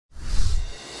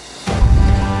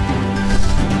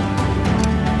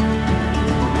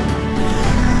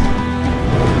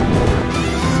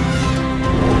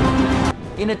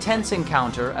In a tense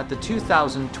encounter at the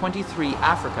 2023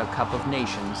 Africa Cup of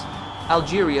Nations,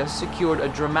 Algeria secured a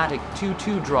dramatic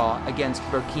 2-2 draw against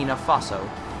Burkina Faso,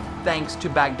 thanks to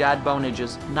Baghdad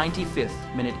Bounedjah's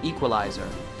 95th-minute equalizer.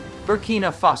 Burkina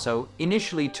Faso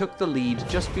initially took the lead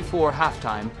just before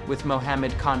halftime with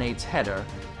Mohamed Konate's header.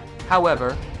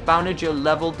 However, Bounedjah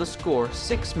leveled the score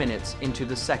 6 minutes into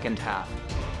the second half.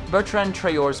 Bertrand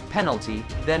Traore's penalty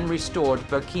then restored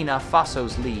Burkina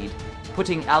Faso's lead,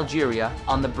 putting Algeria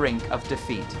on the brink of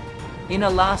defeat. In a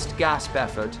last-gasp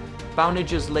effort,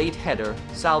 Bounedjah's late header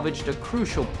salvaged a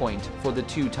crucial point for the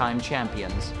two-time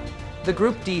champions. The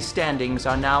Group D standings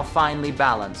are now finely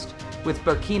balanced, with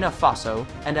Burkina Faso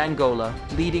and Angola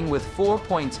leading with 4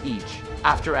 points each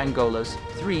after Angola's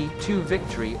 3-2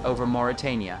 victory over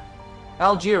Mauritania.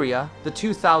 Algeria, the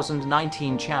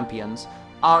 2019 champions,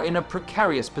 are in a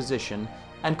precarious position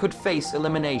and could face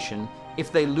elimination if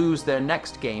they lose their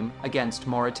next game against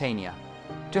Mauritania.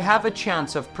 To have a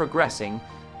chance of progressing,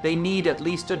 they need at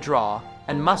least a draw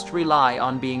and must rely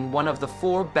on being one of the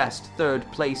 4 best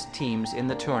third-placed teams in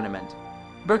the tournament.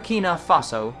 Burkina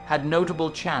Faso had notable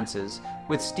chances,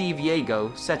 with Steve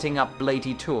Yago setting up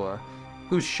Blady Tour,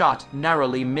 whose shot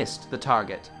narrowly missed the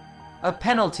target. A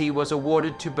penalty was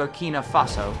awarded to Burkina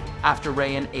Faso after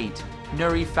Rayan 8.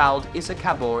 Nuri fouled Issa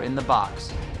Kabor in the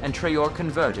box, and Traore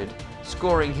converted,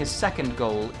 scoring his second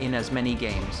goal in as many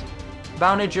games.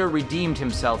 Bounedjah redeemed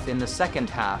himself in the second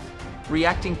half,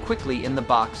 reacting quickly in the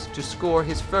box to score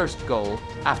his first goal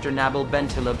after Nabil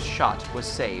Bentaleb's shot was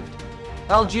saved.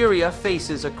 Algeria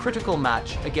faces a critical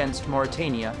match against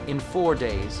Mauritania in 4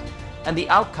 days, and the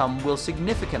outcome will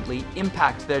significantly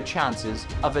impact their chances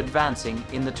of advancing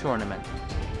in the tournament.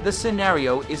 The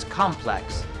scenario is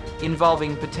complex,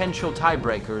 involving potential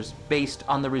tiebreakers based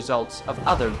on the results of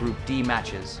other Group D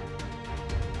matches.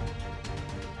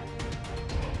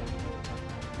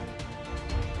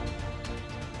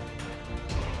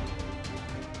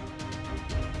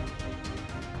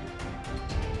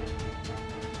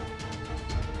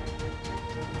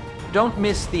 Don't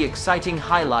miss the exciting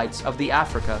highlights of the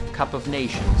Africa Cup of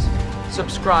Nations.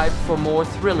 Subscribe for more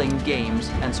thrilling games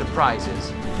and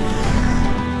surprises.